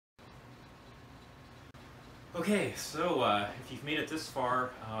Okay, so if you've made it this far,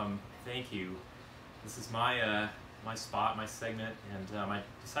 thank you. This is my my spot, my segment, and I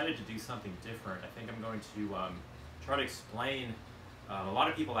decided to do something different. I think I'm going to try to explain. A lot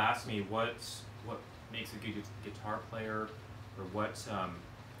of people ask me what makes a good guitar player, or why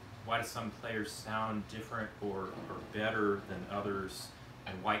do some players sound different or better than others,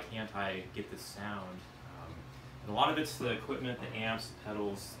 and why can't I get this sound? And a lot of it's the equipment, the amps, the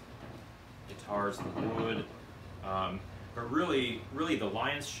pedals, guitars, the wood. But really the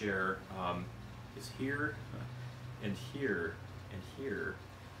lion's share is here and here and here.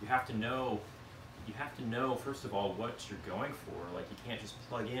 You have to know first of all what you're going for. Like, you can't just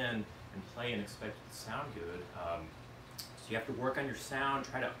plug in and play and expect it to sound good. So you have to work on your sound,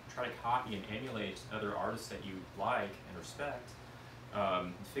 try to copy and emulate other artists that you like and respect,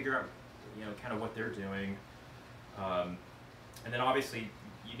 and figure out kind of what they're doing. And then obviously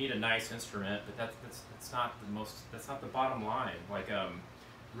you need a nice instrument, but that's not the bottom line. Like,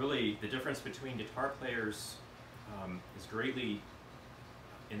 really, the difference between guitar players is greatly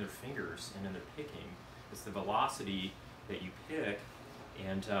in their fingers and in their picking. It's the velocity that you pick,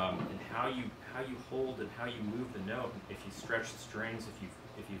 and how you hold and how you move the note. If you stretch the strings,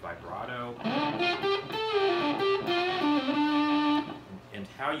 if you vibrato, and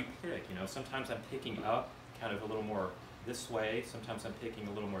how you pick. Sometimes I'm picking up kind of a little more this way, sometimes I'm picking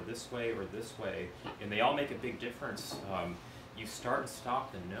a little more this way or this way, and they all make a big difference. You start and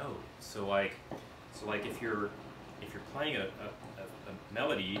stop the note. So like if you're playing a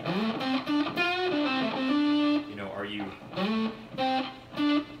melody, are you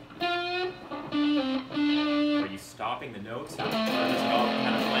stopping the notes, or does it all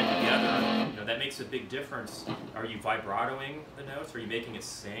kind of blend together? That makes a big difference. Are you vibratoing the notes? Are you making it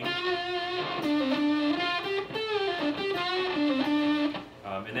sing?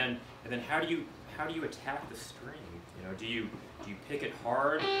 And then how do you attack the string? Do you pick it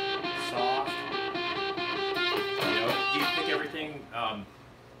hard, soft? Do you pick everything?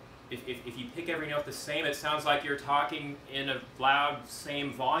 If you pick every note the same, it sounds like you're talking in a loud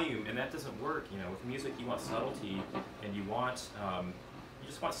same volume, and that doesn't work. With music you want subtlety, and you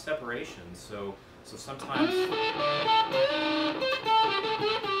just want separation. So sometimes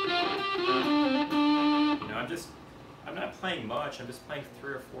I'm not playing much. I'm just playing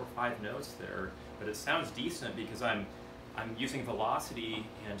 3 or 4 or 5 notes there, but it sounds decent because I'm using velocity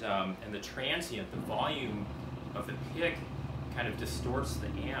and the transient, the volume of the pick kind of distorts the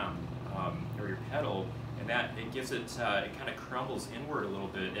amp or your pedal, and that it gives it kind of crumbles inward a little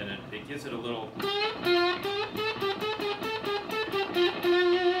bit, and it gives it a little.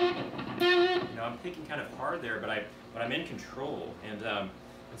 I'm picking kind of hard there, but I'm in control, and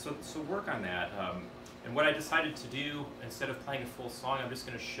so work on that. And what I decided to do, instead of playing a full song, I'm just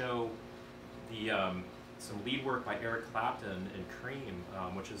going to show some lead work by Eric Clapton and Cream,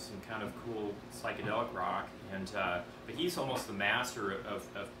 which is some kind of cool psychedelic rock. And but he's almost the master of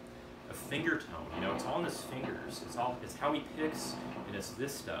finger tone. It's all in his fingers. It's how he picks, and it's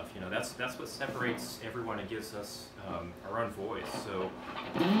this stuff. That's what separates everyone and gives us our own voice. So.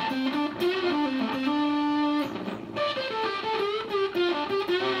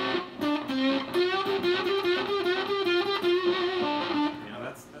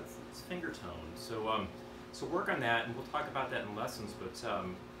 That's finger tone. So work on that, and we'll talk about that in lessons. But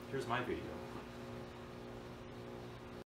here's my video.